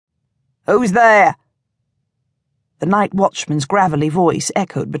Who's there?" The night watchman's gravelly voice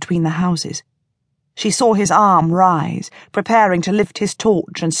echoed between the houses. She saw his arm rise, preparing to lift his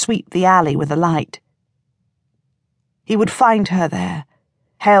torch and sweep the alley with a light. He would find her there,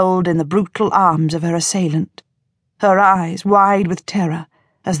 held in the brutal arms of her assailant, her eyes wide with terror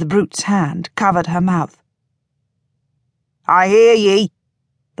as the brute's hand covered her mouth. "I hear ye,"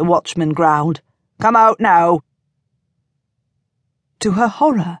 the watchman growled. "Come out now." To her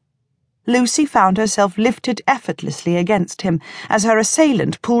horror, Lucy found herself lifted effortlessly against him as her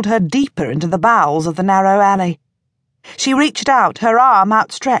assailant pulled her deeper into the bowels of the narrow alley. She reached out, her arm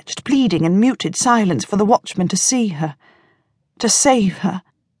outstretched, pleading in muted silence for the watchman to see her, to save her.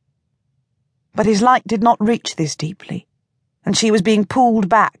 But his light did not reach this deeply, and she was being pulled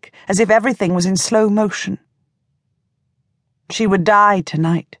back as if everything was in slow motion. She would die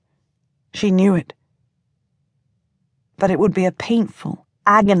tonight. She knew it. But it would be a painful,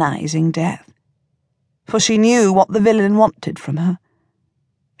 agonizing death, for she knew what the villain wanted from her.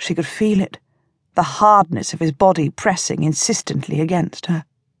 She could feel it, the hardness of his body pressing insistently against her.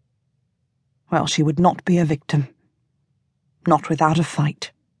 Well, she would not be a victim. Not without a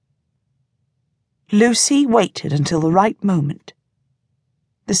fight. Lucy waited until the right moment.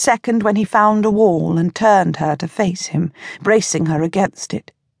 The second when he found a wall and turned her to face him, bracing her against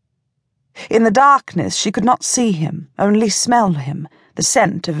it. In the darkness she could not see him, only smell him, the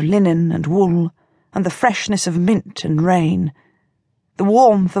scent of linen and wool, and the freshness of mint and rain, the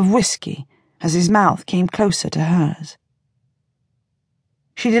warmth of whiskey as his mouth came closer to hers.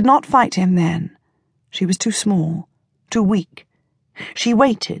 She did not fight him then. She was too small, too weak. She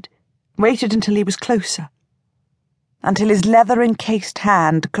waited until he was closer, until his leather-encased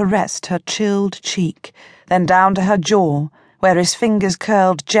hand caressed her chilled cheek, then down to her jaw, where his fingers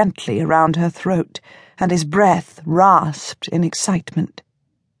curled gently around her throat, and his breath rasped in excitement.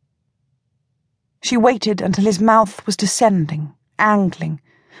 She waited until his mouth was descending, angling,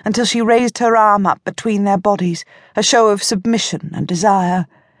 until she raised her arm up between their bodies, a show of submission and desire,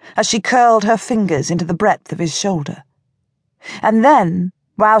 as she curled her fingers into the breadth of his shoulder. And then,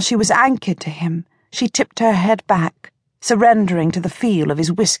 while she was anchored to him, she tipped her head back, surrendering to the feel of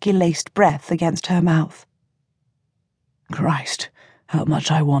his whiskey-laced breath against her mouth. "Christ, how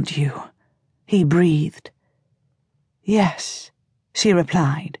much I want you," he breathed. "Yes," she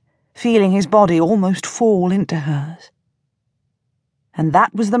replied, feeling his body almost fall into hers. And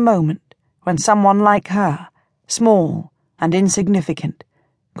that was the moment when someone like her, small and insignificant,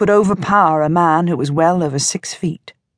 could overpower a man who was well over 6 feet.